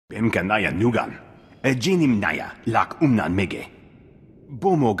Bemkanaya nugan. Ejinim naya lak umnan mege.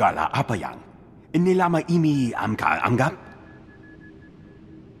 Bomogala apayang. Nilama imi amka anggap?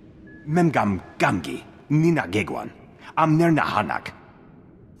 Memgam gamgi. Nina gegwan. Amnerna hanak.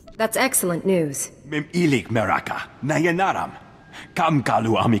 That's excellent news. Mem ilik meraka. Nayanaram. Kam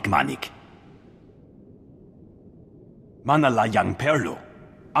kalu amikmanik. Manalayang perlo.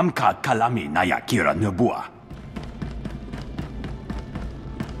 Amka kalami naya kira nubua.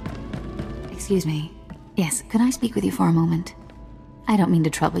 Excuse me. Yes, could I speak with you for a moment? I don't mean to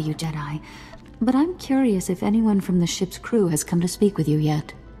trouble you, Jedi, but I'm curious if anyone from the ship's crew has come to speak with you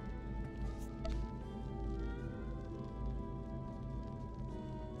yet.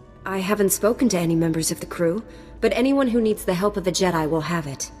 I haven't spoken to any members of the crew, but anyone who needs the help of the Jedi will have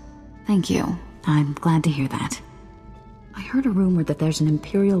it. Thank you. I'm glad to hear that. I heard a rumor that there's an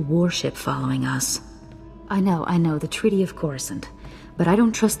Imperial warship following us. I know, the Treaty of Coruscant. But I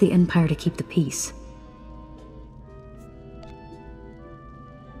don't trust the Empire to keep the peace.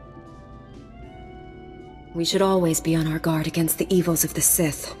 We should always be on our guard against the evils of the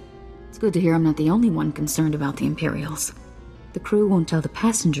Sith. It's good to hear I'm not the only one concerned about the Imperials. The crew won't tell the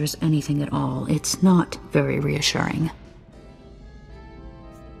passengers anything at all. It's not very reassuring.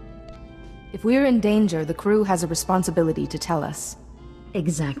 If we're in danger, the crew has a responsibility to tell us.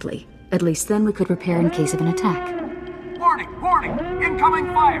 Exactly. At least then we could prepare in case of an attack. Warning! Warning! Incoming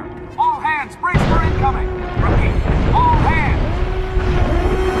fire! All hands, brace for incoming! Repeat, all hands!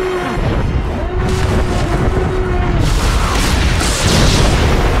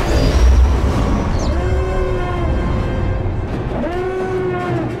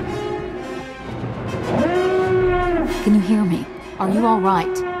 Can you hear me? Are you all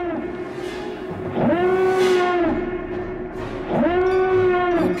right?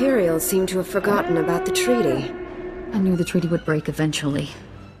 The Imperials seem to have forgotten about the treaty. I knew the treaty would break eventually,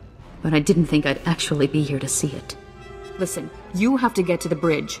 but I didn't think I'd actually be here to see it. Listen, you have to get to the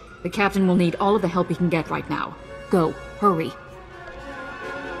bridge. The captain will need all of the help he can get right now. Go, hurry.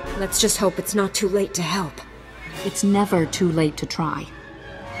 Let's just hope it's not too late to help. It's never too late to try.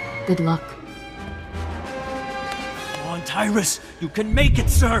 Good luck. Come on, Tyrus! You can make it,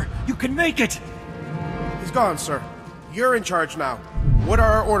 sir! You can make it! He's gone, sir. You're in charge now. What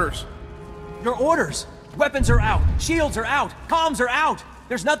are our orders? Your orders! Weapons are out! Shields are out! Comms are out!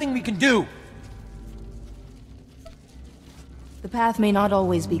 There's nothing we can do! The path may not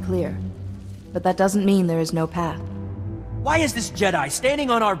always be clear, but that doesn't mean there is no path. Why is this Jedi standing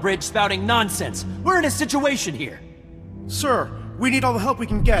on our bridge spouting nonsense? We're in a situation here! Sir, we need all the help we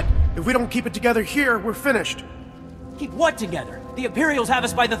can get. If we don't keep it together here, we're finished. Keep what together? The Imperials have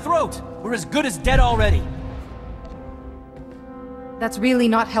us by the throat! We're as good as dead already! That's really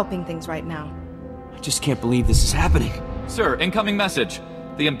not helping things right now. I just can't believe this is happening. Sir, incoming message.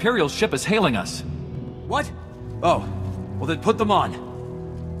 The Imperial ship is hailing us. What? Oh. Well then put them on.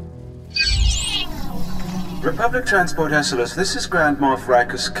 Republic Transport Esseles, this is Grand Moff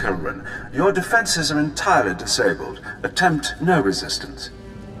Rikus Kilran. Your defenses are entirely disabled. Attempt no resistance.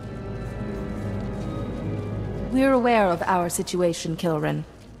 We're aware of our situation, Kilran.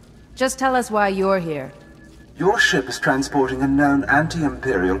 Just tell us why you're here. Your ship is transporting a known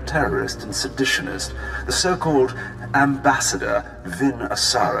anti-Imperial terrorist and seditionist, the so-called Ambassador Vin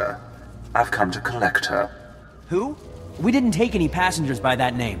Asara. I've come to collect her. Who? We didn't take any passengers by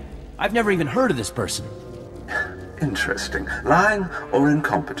that name. I've never even heard of this person. Interesting. Lying or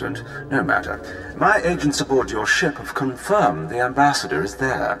incompetent, no matter. My agents aboard your ship have confirmed the Ambassador is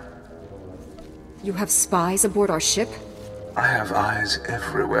there. You have spies aboard our ship? I have eyes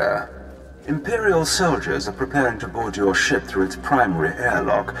everywhere. Imperial soldiers are preparing to board your ship through its primary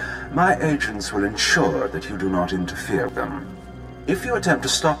airlock. My agents will ensure that you do not interfere with them. If you attempt to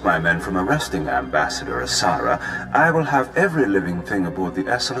stop my men from arresting Ambassador Asara, I will have every living thing aboard the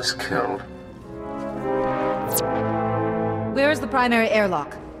Esseles killed. Where is the primary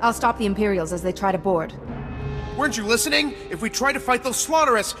airlock? I'll stop the Imperials as they try to board. Weren't you listening? If we try to fight, they'll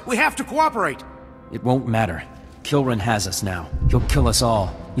slaughter us. We have to cooperate. It won't matter. Kilran has us now. He'll kill us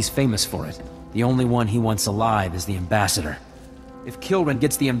all. He's famous for it. The only one he wants alive is the Ambassador. If Kilran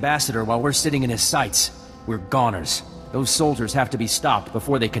gets the Ambassador while we're sitting in his sights, we're goners. Those soldiers have to be stopped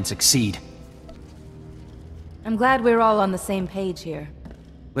before they can succeed. I'm glad we're all on the same page here.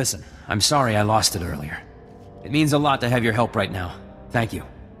 Listen, I'm sorry I lost it earlier. It means a lot to have your help right now. Thank you.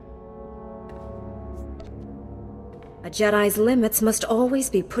 A Jedi's limits must always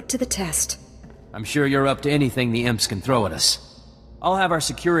be put to the test. I'm sure you're up to anything the imps can throw at us. I'll have our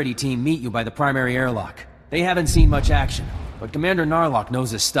security team meet you by the primary airlock. They haven't seen much action, but Commander Narlock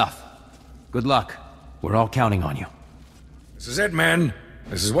knows his stuff. Good luck. We're all counting on you. This is it, men.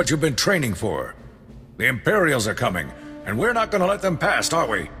 This is what you've been training for. The Imperials are coming, and we're not gonna let them past, are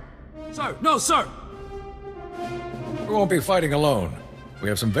we? Sir, no, sir! We won't be fighting alone. We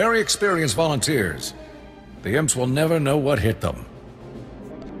have some very experienced volunteers. The imps will never know what hit them.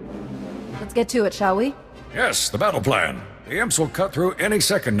 Let's get to it, shall we? Yes, the battle plan. The imps will cut through any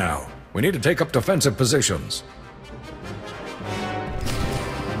second now. We need to take up defensive positions.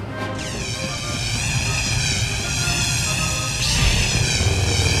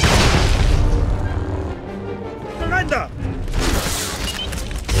 Surrender!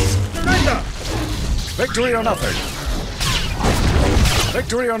 Surrender! Victory or nothing.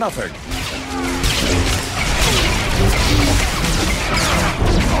 Victory or nothing.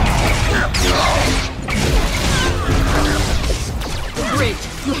 Bridge,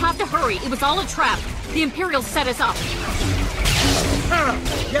 you have to hurry. It was all a trap. The Imperials set us up. Tara,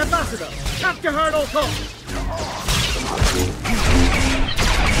 the ambassador! Capture her at all costs!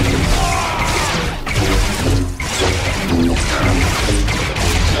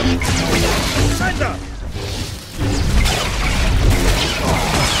 Surrender!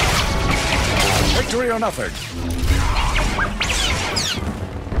 Victory or nothing.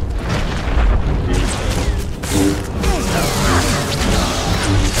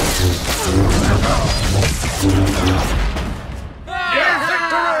 Yeah,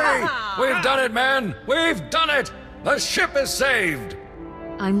 victory! We've done it, man! We've done it! The ship is saved!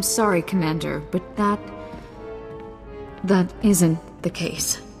 I'm sorry, Commander, but that isn't the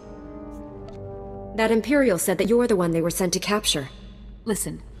case. That Imperial said that you're the one they were sent to capture.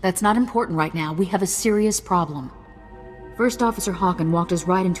 Listen, that's not important right now. We have a serious problem. First Officer Hawken walked us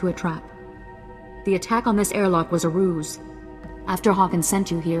right into a trap. The attack on this airlock was a ruse. After Hawken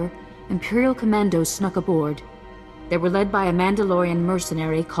sent you here, Imperial commandos snuck aboard. They were led by a Mandalorian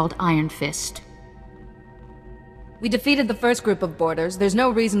mercenary called Iron Fist. We defeated the first group of boarders. There's no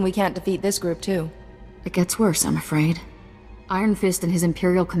reason we can't defeat this group, too. It gets worse, I'm afraid. Iron Fist and his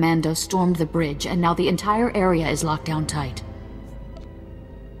Imperial commandos stormed the bridge, and now the entire area is locked down tight.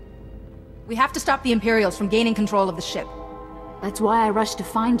 We have to stop the Imperials from gaining control of the ship. That's why I rushed to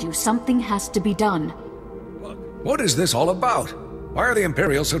find you. Something has to be done. What is this all about? Why are the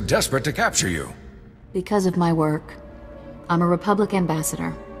Imperials so desperate to capture you? Because of my work. I'm a Republic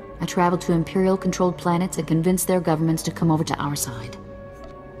ambassador. I travel to Imperial-controlled planets and convince their governments to come over to our side.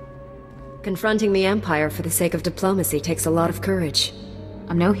 Confronting the Empire for the sake of diplomacy takes a lot of courage.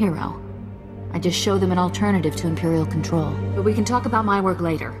 I'm no hero. I just show them an alternative to Imperial control. But we can talk about my work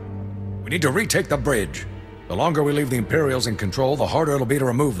later. We need to retake the bridge. The longer we leave the Imperials in control, the harder it'll be to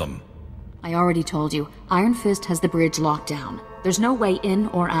remove them. I already told you, Iron Fist has the bridge locked down. There's no way in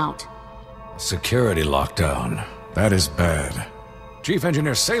or out. Security lockdown. That is bad. Chief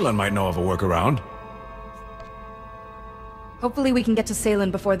Engineer Salen might know of a workaround. Hopefully we can get to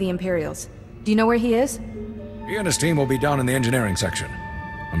Salen before the Imperials. Do you know where he is? He and his team will be down in the engineering section.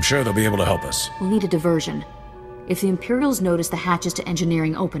 I'm sure they'll be able to help us. We'll need a diversion. If the Imperials notice the hatches to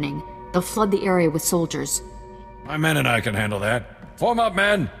engineering opening, they'll flood the area with soldiers. My men and I can handle that. Form up,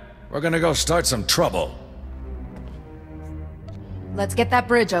 men! We're gonna go start some trouble. Let's get that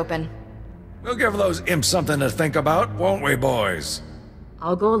bridge open. We'll give those imps something to think about, won't we, boys?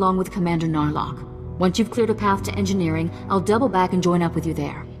 I'll go along with Commander Narlock. Once you've cleared a path to engineering, I'll double back and join up with you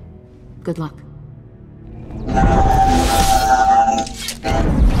there. Good luck.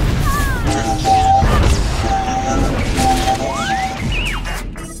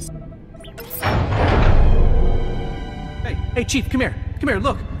 Hey, Chief, come here. Come here,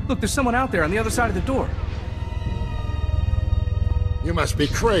 look. Look, there's someone out there on the other side of the door. You must be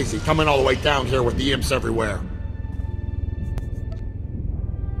crazy, coming all the way down here with the imps everywhere.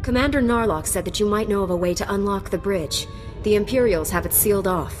 Commander Narlock said that you might know of a way to unlock the bridge. The Imperials have it sealed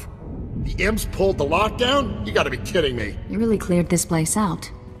off. The imps pulled the lockdown? You gotta be kidding me. You really cleared this place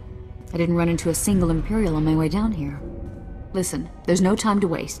out. I didn't run into a single Imperial on my way down here. Listen, there's no time to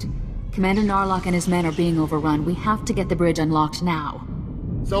waste. Commander Narlock and his men are being overrun. We have to get the bridge unlocked now.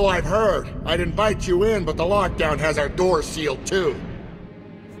 So I've heard. I'd invite you in, but the lockdown has our doors sealed too.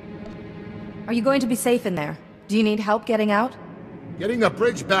 Are you going to be safe in there? Do you need help getting out? Getting the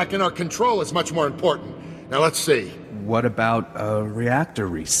bridge back in our control is much more important. Now let's see. What about a reactor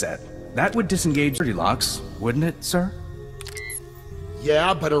reset? That would disengage security locks, wouldn't it, sir?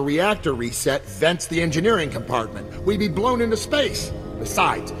 Yeah, but a reactor reset vents the engineering compartment. We'd be blown into space.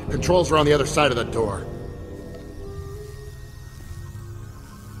 Besides, controls are on the other side of the door.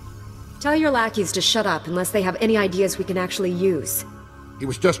 Tell your lackeys to shut up unless they have any ideas we can actually use. He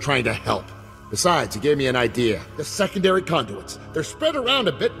was just trying to help. Besides, he gave me an idea. The secondary conduits. They're spread around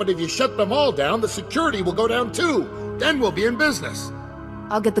a bit, but if you shut them all down, the security will go down too. Then we'll be in business.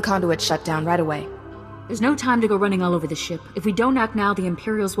 I'll get the conduit shut down right away. There's no time to go running all over the ship. If we don't act now, the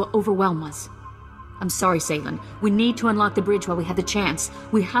Imperials will overwhelm us. I'm sorry, Salen. We need to unlock the bridge while we have the chance.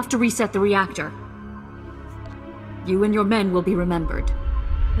 We have to reset the reactor. You and your men will be remembered.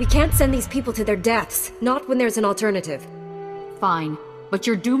 We can't send these people to their deaths, not when there's an alternative. Fine, but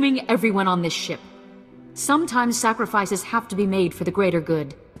you're dooming everyone on this ship. Sometimes sacrifices have to be made for the greater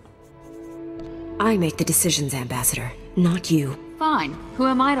good. I make the decisions, Ambassador, not you. Fine. Who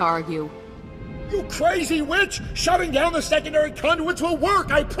am I to argue? You crazy witch! Shutting down the secondary conduits will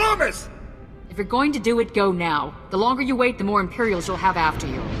work, I promise! If you're going to do it, go now. The longer you wait, the more Imperials you'll have after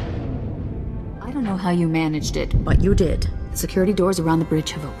you. I don't know how you managed it, but you did. The security doors around the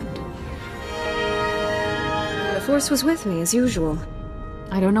bridge have opened. The Force was with me, as usual.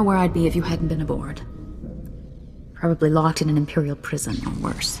 I don't know where I'd be if you hadn't been aboard. Probably locked in an Imperial prison, or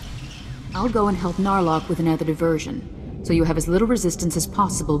worse. I'll go and help Narlock with another diversion, so you have as little resistance as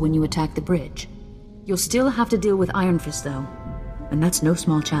possible when you attack the bridge. You'll still have to deal with Iron Fist, though, and that's no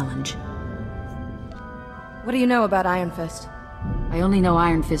small challenge. What do you know about Iron Fist? I only know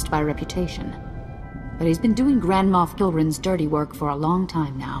Iron Fist by reputation, but he's been doing Grand Moff Kilrin's dirty work for a long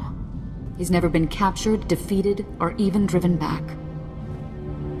time now. He's never been captured, defeated, or even driven back.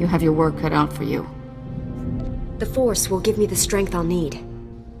 You have your work cut out for you. The Force will give me the strength I'll need.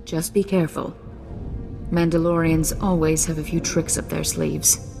 Just be careful. Mandalorians always have a few tricks up their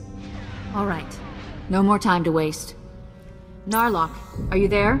sleeves. All right. No more time to waste. Narlock, are you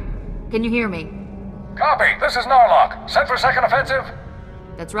there? Can you hear me? Copy. This is Narlock. Set for second offensive?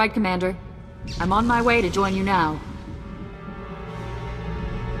 That's right, Commander. I'm on my way to join you now.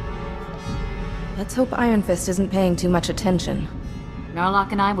 Let's hope Iron Fist isn't paying too much attention.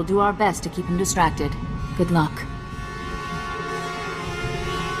 Narlock and I will do our best to keep him distracted. Good luck.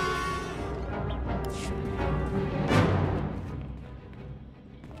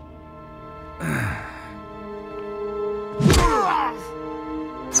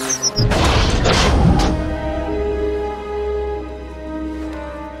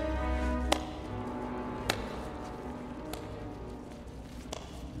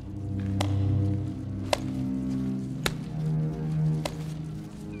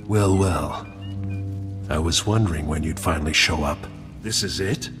 Well, well. I was wondering when you'd finally show up. This is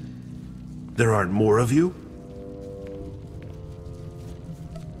it? There aren't more of you?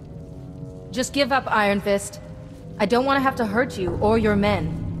 Just give up, Iron Fist. I don't want to have to hurt you or your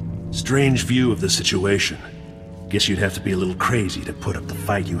men. Strange view of the situation. Guess you'd have to be a little crazy to put up the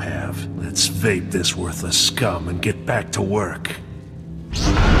fight you have. Let's vape this worthless scum and get back to work.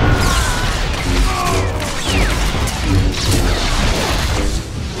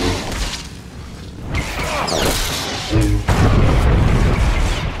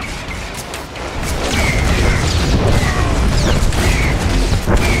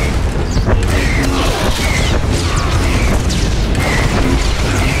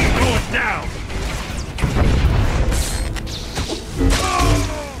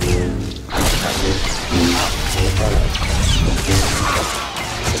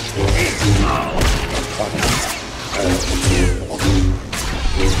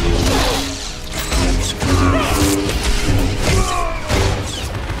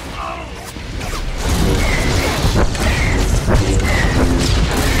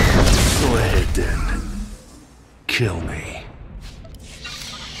 Kill me.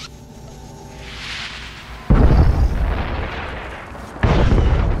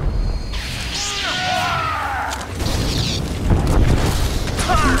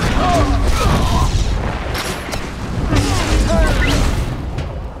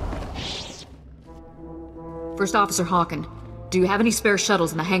 First Officer Hawken, do you have any spare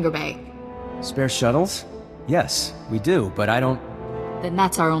shuttles in the hangar bay? Spare shuttles? Yes, we do, but I don't... Then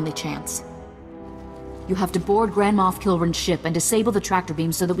that's our only chance. You have to board Grand Moff Kilrin's ship and disable the tractor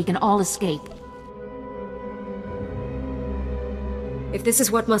beam so that we can all escape. If this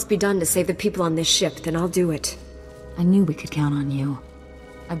is what must be done to save the people on this ship, then I'll do it. I knew we could count on you.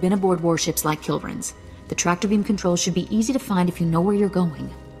 I've been aboard warships like Kilrin's. The tractor beam controls should be easy to find if you know where you're going.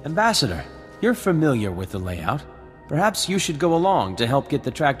 Ambassador, you're familiar with the layout. Perhaps you should go along to help get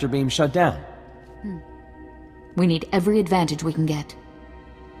the tractor beam shut down. We need every advantage we can get.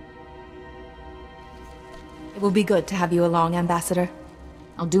 It will be good to have you along, Ambassador.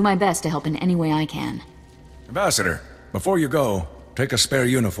 I'll do my best to help in any way I can. Ambassador, before you go, take a spare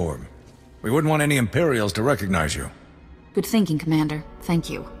uniform. We wouldn't want any Imperials to recognize you. Good thinking, Commander.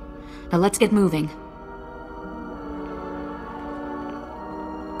 Thank you. Now let's get moving.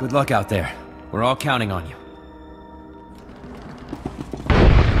 Good luck out there. We're all counting on you.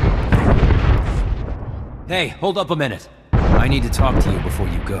 Hey, hold up a minute. I need to talk to you before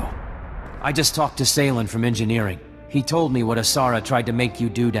you go. I just talked to Salen from engineering. He told me what Asara tried to make you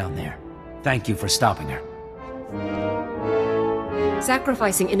do down there. Thank you for stopping her.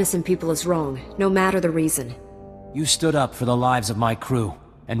 Sacrificing innocent people is wrong, no matter the reason. You stood up for the lives of my crew,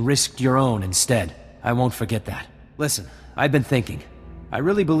 and risked your own instead. I won't forget that. Listen, I've been thinking. I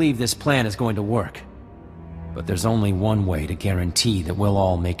really believe this plan is going to work. But there's only one way to guarantee that we'll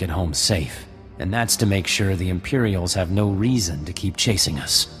all make it home safe. And that's to make sure the Imperials have no reason to keep chasing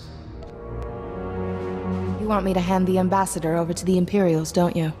us. You want me to hand the ambassador over to the Imperials,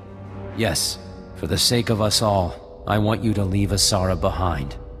 don't you? Yes. For the sake of us all, I want you to leave Asara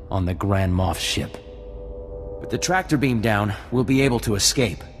behind, on the Grand Moff ship. With the tractor beam down, we'll be able to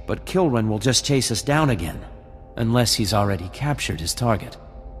escape, but Kil'ren will just chase us down again. Unless he's already captured his target.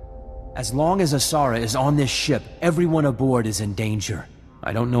 As long as Asara is on this ship, everyone aboard is in danger.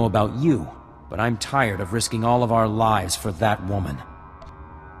 I don't know about you, but I'm tired of risking all of our lives for that woman.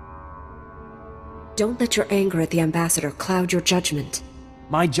 Don't let your anger at the ambassador cloud your judgment.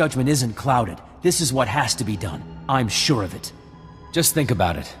 My judgment isn't clouded. This is what has to be done. I'm sure of it. Just think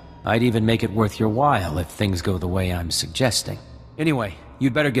about it. I'd even make it worth your while if things go the way I'm suggesting. Anyway,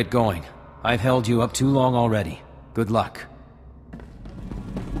 you'd better get going. I've held you up too long already. Good luck.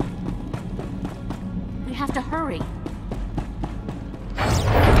 We have to hurry.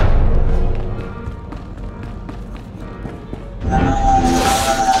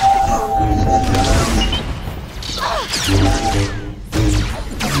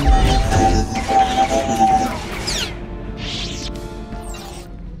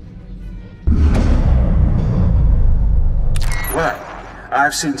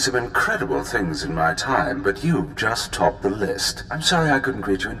 I've seen some incredible things in my time, but you've just topped the list. I'm sorry I couldn't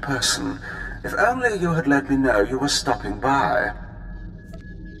greet you in person. If only you had let me know you were stopping by.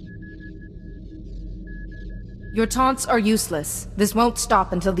 Your taunts are useless. This won't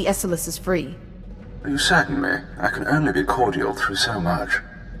stop until the Esseles is free. You sadden me. I can only be cordial through so much.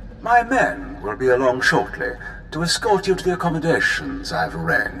 My men will be along shortly to escort you to the accommodations I've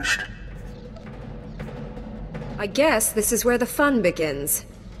arranged. I guess this is where the fun begins.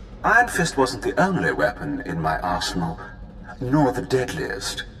 Iron Fist wasn't the only weapon in my arsenal, nor the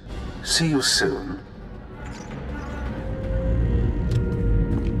deadliest. See you soon.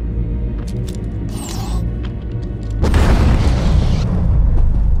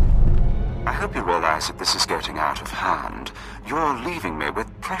 I hope you realize that this is getting out of hand. You're leaving me with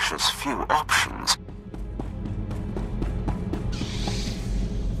precious few options.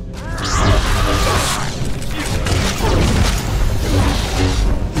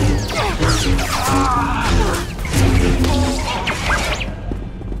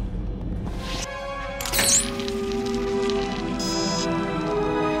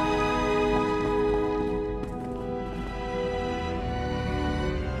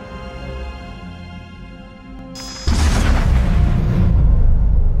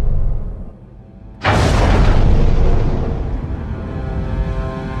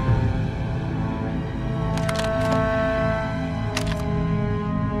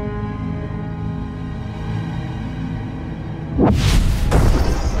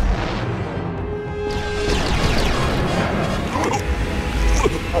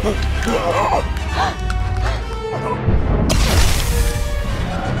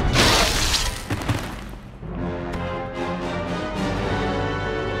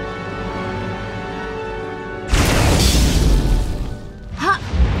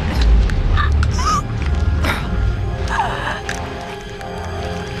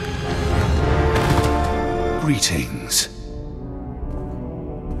 Greetings.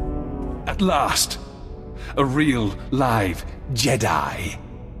 At last, a real, live Jedi.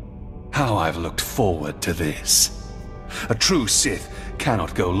 How I've looked forward to this. A true Sith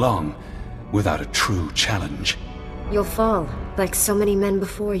cannot go long without a true challenge. You'll fall, like so many men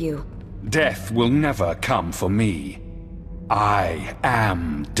before you. Death will never come for me. I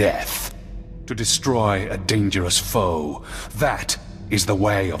am death. To destroy a dangerous foe, that is the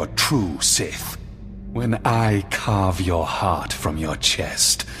way of a true Sith. When I carve your heart from your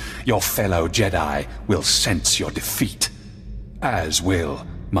chest, your fellow Jedi will sense your defeat, as will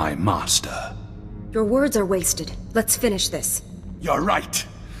my master. Your words are wasted. Let's finish this. You're right.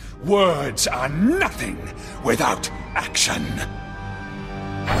 Words are nothing without action.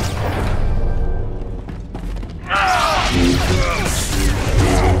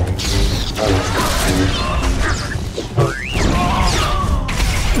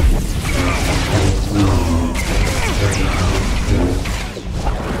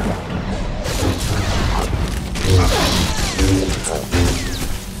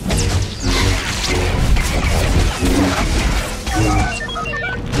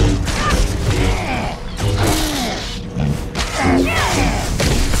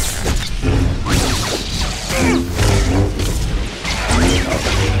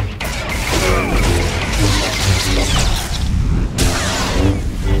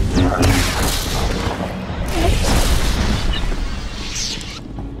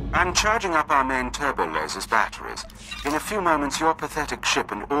 charging up our main turbo lasers batteries. In a few moments, your pathetic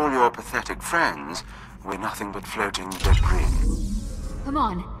ship and all your pathetic friends will be nothing but floating debris. Come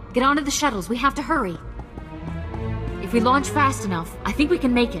on, get onto the shuttles. We have to hurry. If we launch fast enough, I think we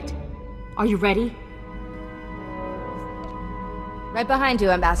can make it. Are you ready? Right behind you,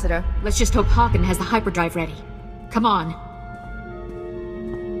 Ambassador. Let's just hope Hagen has the hyperdrive ready. Come on.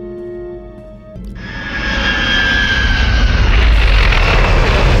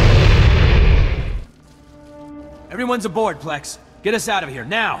 Everyone's aboard, Plex. Get us out of here,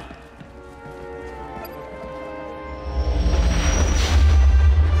 now!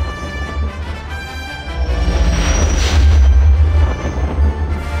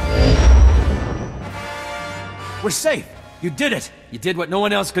 We're safe! You did it! You did what no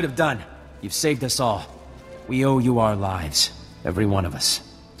one else could have done. You've saved us all. We owe you our lives. Every one of us.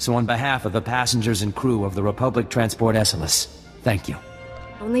 So on behalf of the passengers and crew of the Republic Transport Esseles, thank you.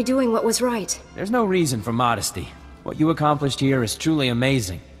 Only doing what was right. There's no reason for modesty. What you accomplished here is truly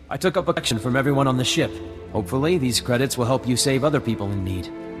amazing. I took up a collection from everyone on the ship. Hopefully, these credits will help you save other people in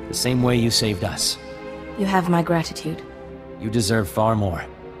need. The same way you saved us. You have my gratitude. You deserve far more.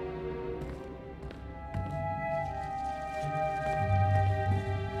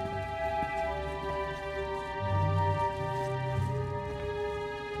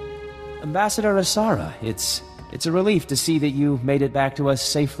 Ambassador Asara, it's a relief to see that you made it back to us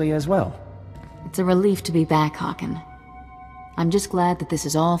safely as well. It's a relief to be back, Haken. I'm just glad that this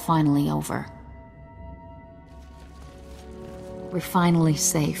is all finally over. We're finally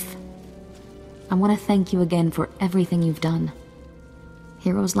safe. I want to thank you again for everything you've done.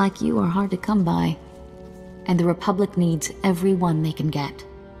 Heroes like you are hard to come by, and the Republic needs every one they can get.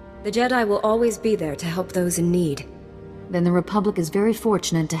 The Jedi will always be there to help those in need. Then the Republic is very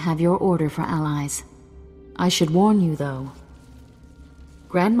fortunate to have your order for allies. I should warn you, though.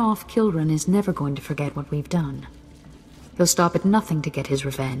 Grand Moff Kilran is never going to forget what we've done. He'll stop at nothing to get his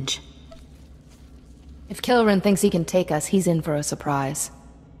revenge. If Kilran thinks he can take us, he's in for a surprise.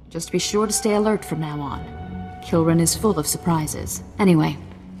 Just be sure to stay alert from now on. Kilran is full of surprises. Anyway,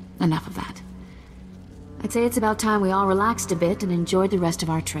 enough of that. I'd say it's about time we all relaxed a bit and enjoyed the rest of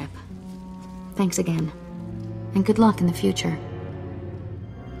our trip. Thanks again. And good luck in the future.